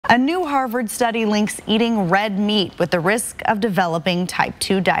A new Harvard study links eating red meat with the risk of developing type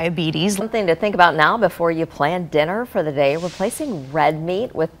 2 diabetes. Something to think about now before you plan dinner for the day. Replacing red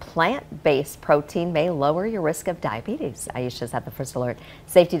meat with plant-based protein may lower your risk of diabetes. Aisha's at the First Alert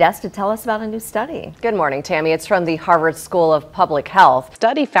Safety Desk to tell us about a new study. Good morning, Tammy. It's from the Harvard School of Public Health.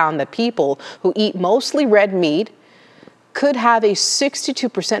 Study found that people who eat mostly red meat could have a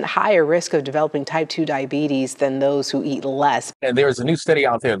 62% higher risk of developing type 2 diabetes than those who eat less. And there's a new study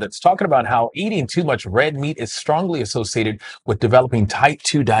out there that's talking about how eating too much red meat is strongly associated with developing type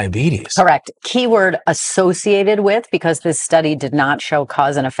 2 diabetes. Correct. Keyword associated with, because this study did not show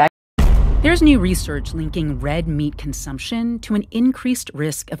cause and effect. There's new research linking red meat consumption to an increased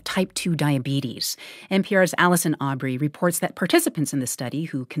risk of type 2 diabetes. NPR's Allison Aubrey reports that participants in the study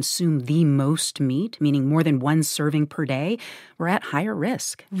who consume the most meat, meaning more than one serving per day, were at higher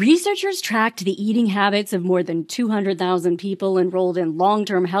risk. Researchers tracked the eating habits of more than 200,000 people enrolled in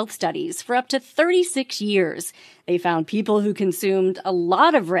long-term health studies for up to 36 years. They found people who consumed a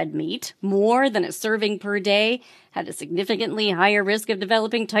lot of red meat, more than a serving per day, had a significantly higher risk of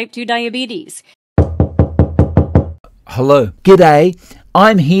developing type 2 diabetes. Hello. G'day.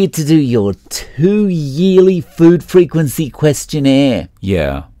 I'm here to do your 2-yearly food frequency questionnaire.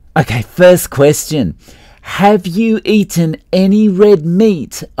 Yeah. Okay, first question. Have you eaten any red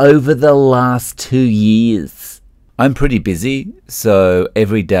meat over the last 2 years? I'm pretty busy, so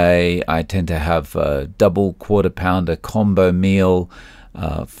every day I tend to have a double quarter-pounder combo meal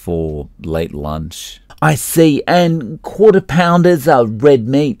for late lunch. I see, and quarter-pounders are red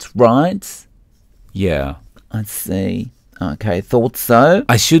meat, right? Yeah, I see. Okay, thought so.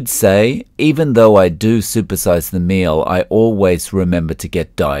 I should say, even though I do supersize the meal, I always remember to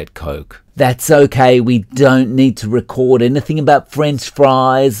get Diet Coke. That's okay, we don't need to record anything about French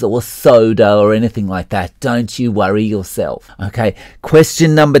fries or soda or anything like that. Don't you worry yourself. Okay,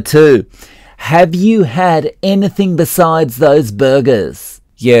 question number 2. Have you had anything besides those burgers?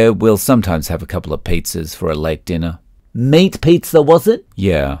 Yeah, we'll sometimes have a couple of pizzas for a late dinner. Meat pizza, was it?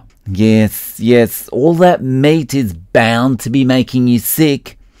 Yeah. Yes, all that meat is bound to be making you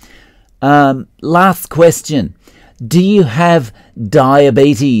sick. Last question. Do you have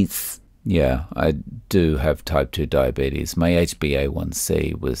diabetes? Yeah, I do have type 2 diabetes. My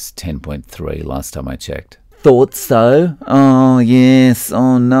HbA1c was 10.3 last time I checked. Thought so. Oh, yes.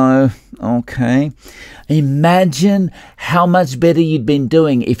 Oh, no. Okay. Imagine how much better you'd been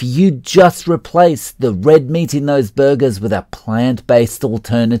doing if you just replaced the red meat in those burgers with a plant-based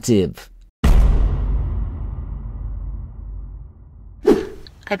alternative.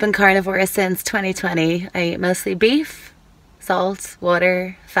 I've been carnivore since 2020. I eat mostly beef, salt,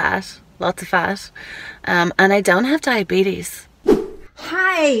 water, fat, lots of fat, and I don't have diabetes.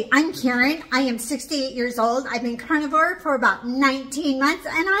 Hi, I'm Karen. I am 68 years old. I've been carnivore for about 19 months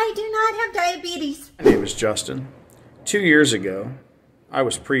and I do not have diabetes. My name is Justin. 2 years ago, I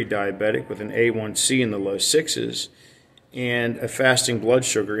was pre-diabetic with an A1C in the low 6s and a fasting blood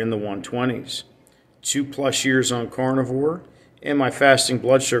sugar in the 120s. 2+ years on carnivore and my fasting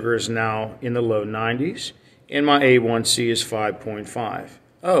blood sugar is now in the low 90s and my A1C is 5.5.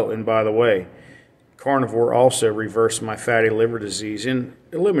 Oh, and by the way, carnivore also reversed my fatty liver disease and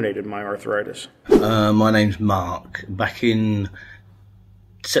eliminated my arthritis. My name's Mark. Back in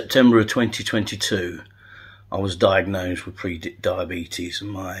September of 2022, I was diagnosed with pre-diabetes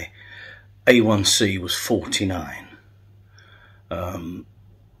and my A1C was 49. I've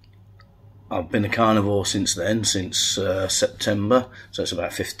been a carnivore since then, since September, so it's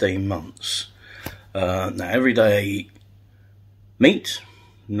about 15 months. Now every day I eat meat,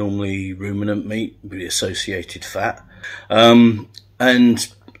 normally ruminant meat with associated fat, and I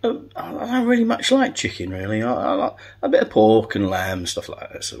don't really much like chicken really. I like a bit of pork and lamb, stuff like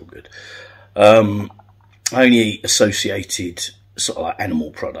that. It's all good. I only eat associated sort of like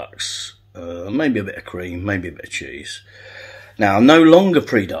animal products, maybe a bit of cream, maybe a bit of cheese. Now I'm no longer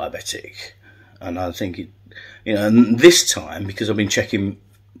pre-diabetic, and I think it, and this time because I've been checking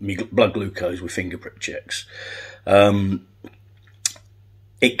my blood glucose with finger prick checks.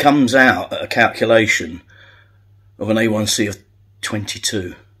 It comes out at a calculation of an A1C of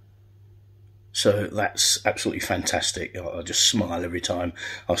 22. So that's absolutely fantastic. I just smile every time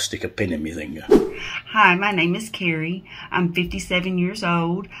I stick a pin in my finger. Hi, my name is Carrie. I'm 57 years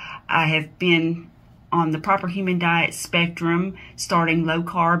old. I have been on the proper human diet spectrum, starting low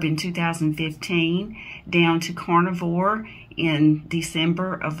carb in 2015, down to carnivore in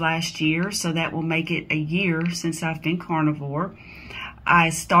December of last year. So that will make it a year since I've been carnivore.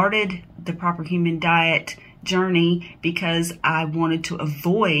 I started the proper human diet journey because I wanted to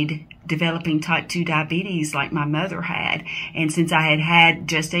avoid developing type 2 diabetes like my mother had. And since I had had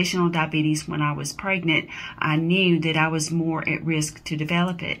gestational diabetes when I was pregnant, I knew that I was more at risk to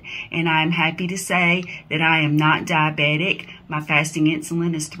develop it. And I'm happy to say that I am not diabetic. My fasting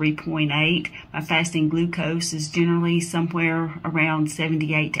insulin is 3.8. My fasting glucose is generally somewhere around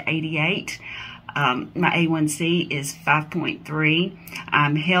 78 to 88. My A1C is 5.3.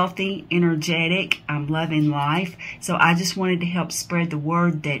 I'm healthy, energetic, I'm loving life. So I just wanted to help spread the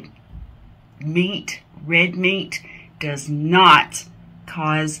word that meat, red meat, does not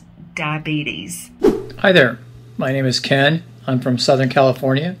cause diabetes. Hi there, my name is Ken. I'm from Southern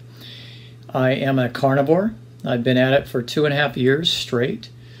California. I am a carnivore. I've been at it for 2.5 years straight.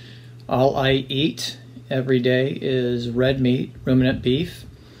 All I eat every day is red meat, ruminant beef,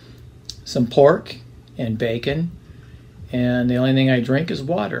 some pork and bacon, and the only thing I drink is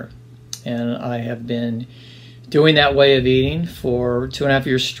water. And I have been doing that way of eating for 2.5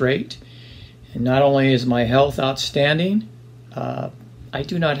 years straight. And not only is my health outstanding, I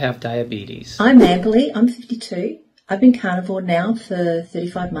do not have diabetes. I'm Natalie, I'm 52. I've been carnivore now for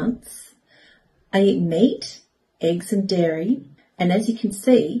 35 months. I eat meat, eggs and dairy, and as you can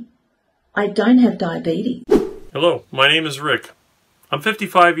see, I don't have diabetes. Hello, my name is Rick. I'm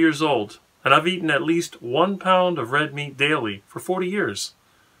 55 years old, and I've eaten at least 1 pound of red meat daily for 40 years.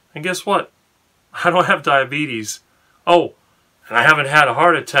 And guess what? I don't have diabetes. Oh, and I haven't had a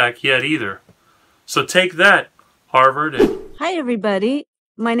heart attack yet either. So take that, Harvard. Hi, everybody.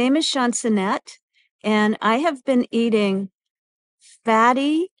 My name is Chansonette, and I have been eating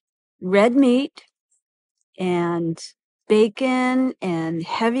fatty red meat and bacon and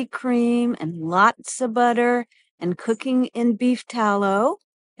heavy cream and lots of butter and cooking in beef tallow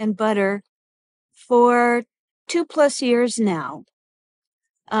and butter for 2+ years now.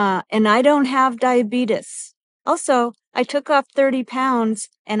 And I don't have diabetes. Also, I took off 30 pounds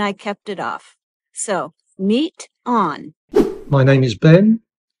and I kept it off. So, meat on. My name is Ben.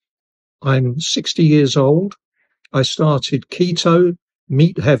 I'm 60 years old. I started keto,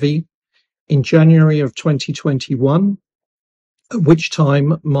 meat heavy, in January of 2021, at which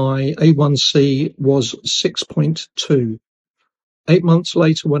time my A1C was 6.2. 8 months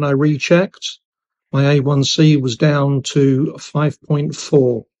later, when I rechecked, my A1C was down to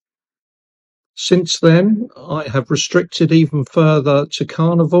 5.4. Since then, I have restricted even further to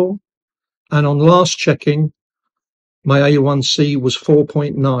carnivore, and on last checking, my A1C was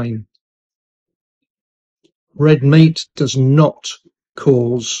 4.9. Red meat does not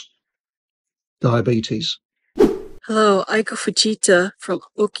cause diabetes. Hello, Aiko Fujita from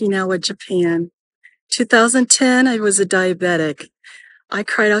Okinawa, Japan. 2010, I was a diabetic. I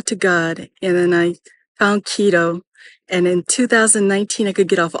cried out to God, and then I found keto. And in 2019, I could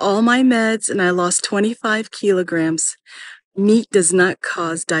get off all my meds, and I lost 25 kilograms. Meat does not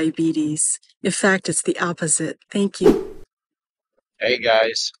cause diabetes. In fact, it's the opposite. Thank you. Hey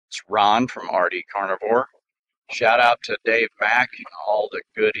guys, it's Ron from RD Carnivore. Shout out to Dave Mack and all the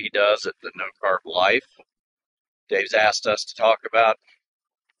good he does at the No Carb Life. Dave's asked us to talk about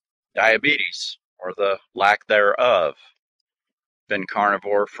diabetes, or the lack thereof. Been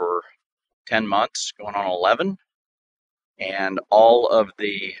carnivore for 10 months, going on 11, and all of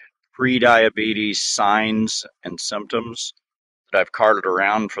the pre-diabetes signs and symptoms that I've carted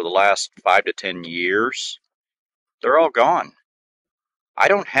around for the last 5 to 10 years, they're all gone. I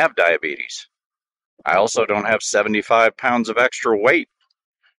don't have diabetes. I also don't have 75 pounds of extra weight,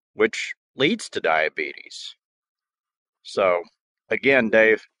 which leads to diabetes. So, again,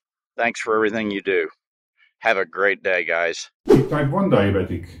 Dave, thanks for everything you do. Have a great day, guys. Type 1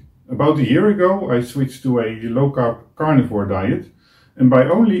 diabetic. About a year ago, I switched to a low-carb carnivore diet, and by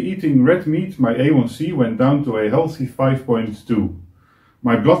only eating red meat, my A1C went down to a healthy 5.2.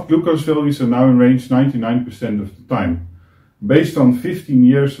 My blood glucose values are now in range 99% of the time. Based on 15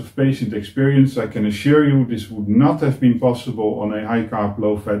 years of patient experience, I can assure you this would not have been possible on a high-carb,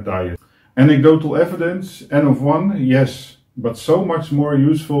 low-fat diet. Anecdotal evidence, N of 1, yes, but so much more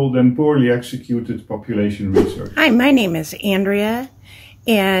useful than poorly executed population research. Hi, my name is Andrea,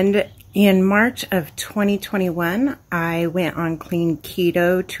 and in March of 2021, I went on clean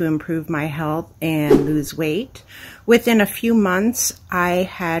keto to improve my health and lose weight. Within a few months, I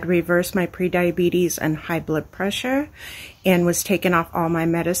had reversed my prediabetes and high blood pressure and was taken off all my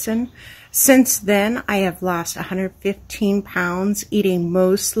medicine. Since then, I have lost 115 pounds, eating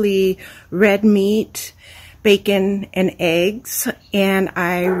mostly red meat, bacon, and eggs, and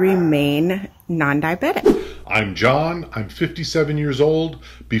I remain non-diabetic. I'm John. I'm 57 years old.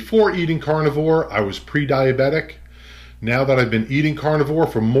 Before eating carnivore, I was pre-diabetic. now that I've been eating carnivore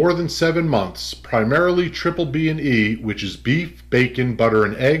for more than 7 months, primarily triple B and E, which is beef, bacon, butter,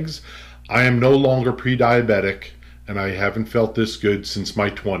 and eggs, I am no longer pre-diabetic, and I haven't felt this good since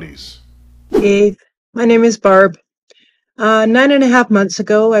my 20s. Hey, my name is Barb. 9.5 months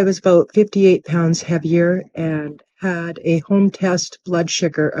ago, I was about 58 pounds heavier and had a home test blood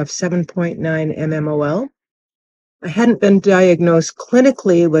sugar of 7.9 mmol. I hadn't been diagnosed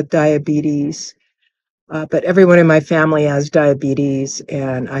clinically with diabetes, but everyone in my family has diabetes,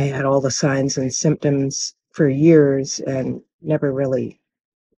 and I had all the signs and symptoms for years and never really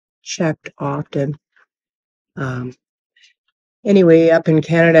checked often. Anyway, up in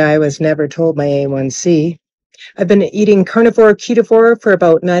Canada, I was never told my A1C. I've been eating carnivore ketovore for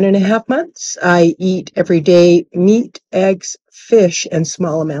about 9.5 months. I eat every day meat, eggs, fish, and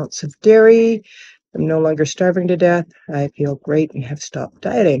small amounts of dairy. I'm no longer starving to death. I feel great and have stopped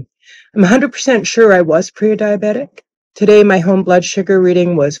dieting. I'm 100% sure I was pre-diabetic. Today, my home blood sugar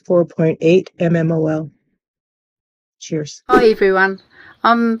reading was 4.8 mmol. Cheers. Hi everyone,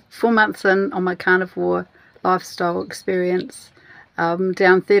 I'm 4 months in on my carnivore lifestyle experience. I'm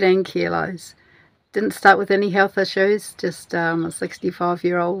down 13 kilos. Didn't start with any health issues, just a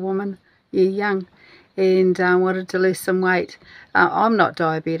 65-year-old woman, young, and wanted to lose some weight. I'm not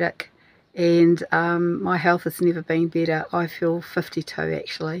diabetic, and my health has never been better. I feel 52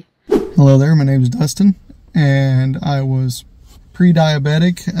 actually. Hello there, my name is Dustin, and I was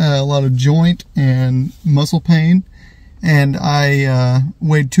pre-diabetic, a lot of joint and muscle pain, and I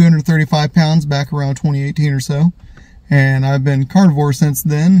weighed 235 pounds back around 2018 or so, and I've been carnivore since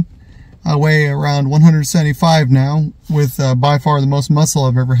then. I weigh around 175 now, with by far the most muscle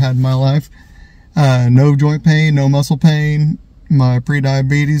I've ever had in my life. No joint pain, no muscle pain. My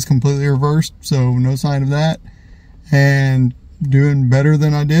pre-diabetes completely reversed, so no sign of that. And doing better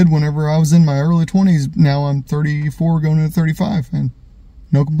than I did whenever I was in my early 20s. Now I'm 34 going into 35, and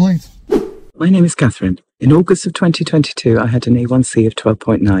no complaints. My name is Catherine. In August of 2022, I had an A1C of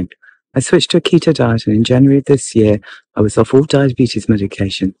 12.9. I switched to a keto diet, and in January of this year, I was off all diabetes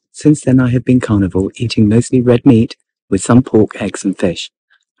medication. Since then, I have been carnivore, eating mostly red meat with some pork, eggs, and fish.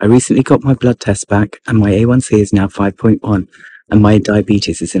 I recently got my blood test back, and my A1C is now 5.1, and my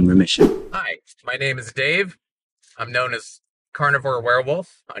diabetes is in remission. Hi, my name is Dave. I'm known as Carnivore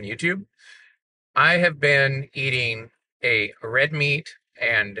Werewolf on YouTube. I have been eating a red meat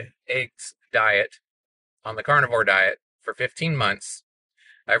and eggs diet on the carnivore diet for 15 months.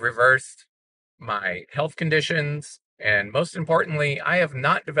 I've reversed my health conditions, and most importantly, I have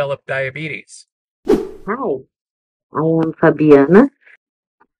not developed diabetes. Hi, I am Fabiana,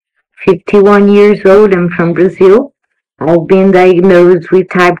 51 years old. I'm from Brazil. I've been diagnosed with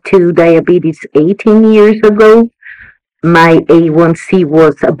type 2 diabetes 18 years ago. My A1C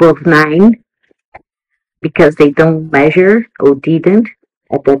was above 9 because they don't measure or didn't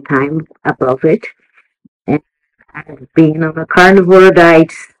at that time above it. And I've been on a carnivore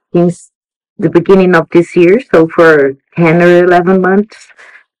diet since the beginning of this year, so for 10 or 11 months,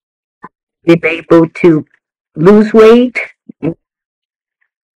 been able to lose weight,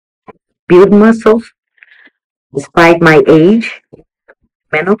 build muscles, despite my age,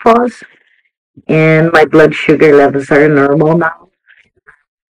 menopause, and my blood sugar levels are normal now.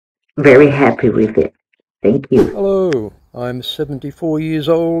 Very happy with it. Thank you. Hello, I'm 74 years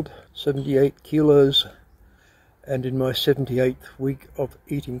old, 78 kilos, and in my 78th week of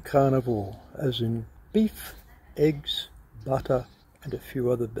eating carnivore, as in beef, eggs, butter, and a few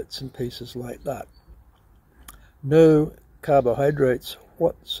other bits and pieces like that. No carbohydrates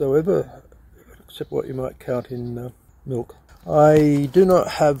whatsoever, except what you might count in milk. I do not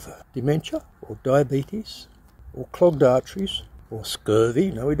have dementia or diabetes or clogged arteries or scurvy.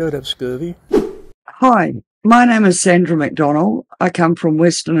 No, we don't have scurvy. Hi, my name is Sandra McDonald. I come from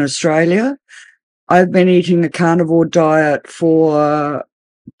Western Australia. I've been eating the carnivore diet for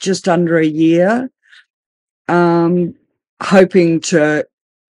just under a year, hoping to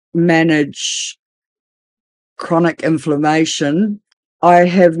manage chronic inflammation. I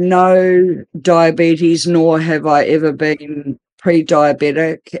have no diabetes, nor have I ever been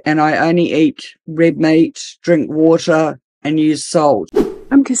pre-diabetic, and I only eat red meat, drink water, and use salt.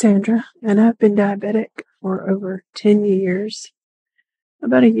 I'm Cassandra, and I've been diabetic for over 10 years.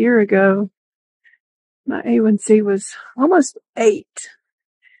 About a year ago, my A1C was almost 8.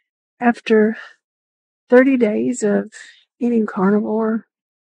 After 30 days of eating carnivore,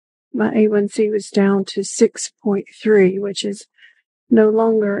 my A1C was down to 6.3, which is no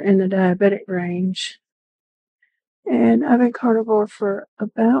longer in the diabetic range. And I've been carnivore for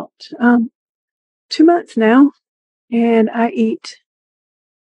about 2 months now, and I eat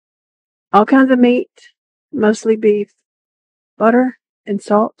all kinds of meat, mostly beef, butter and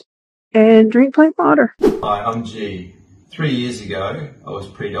salt, and drink plain water. Hi, I'm G. 3 years ago, I was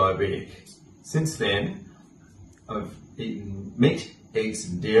pre-diabetic. Since then, I've eaten meat, eggs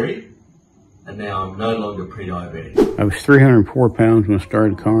and dairy, and now I'm no longer pre-diabetic. I was 304 pounds when I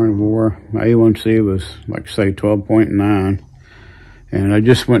started carnivore. My A1C was, like say, 12.9. And I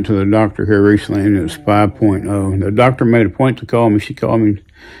just went to the doctor here recently and it was 5.0. The doctor made a point to call me. She called me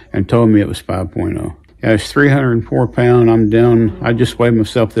and told me it was 5.0. Yeah, I was 304 pounds. I'm down. I just weighed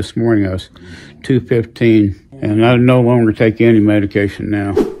myself this morning. I was 215. And I no longer take any medication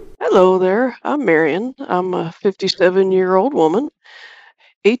now. Hello there. I'm Marion. I'm a 57-year-old woman.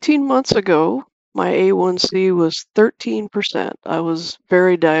 18 months ago, my A1C was 13%. I was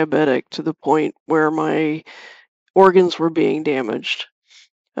very diabetic to the point where my organs were being damaged.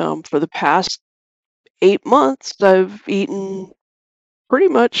 For the past 8 months, I've eaten pretty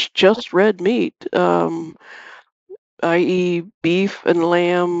much just red meat, i.e. beef and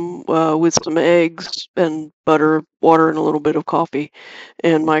lamb with some eggs and butter, water, and a little bit of coffee.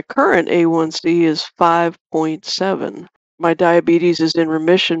 And my current A1C is 5.7. My diabetes is in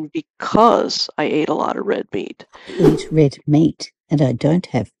remission because I ate a lot of red meat. I eat red meat and I don't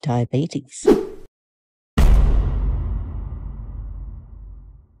have diabetes.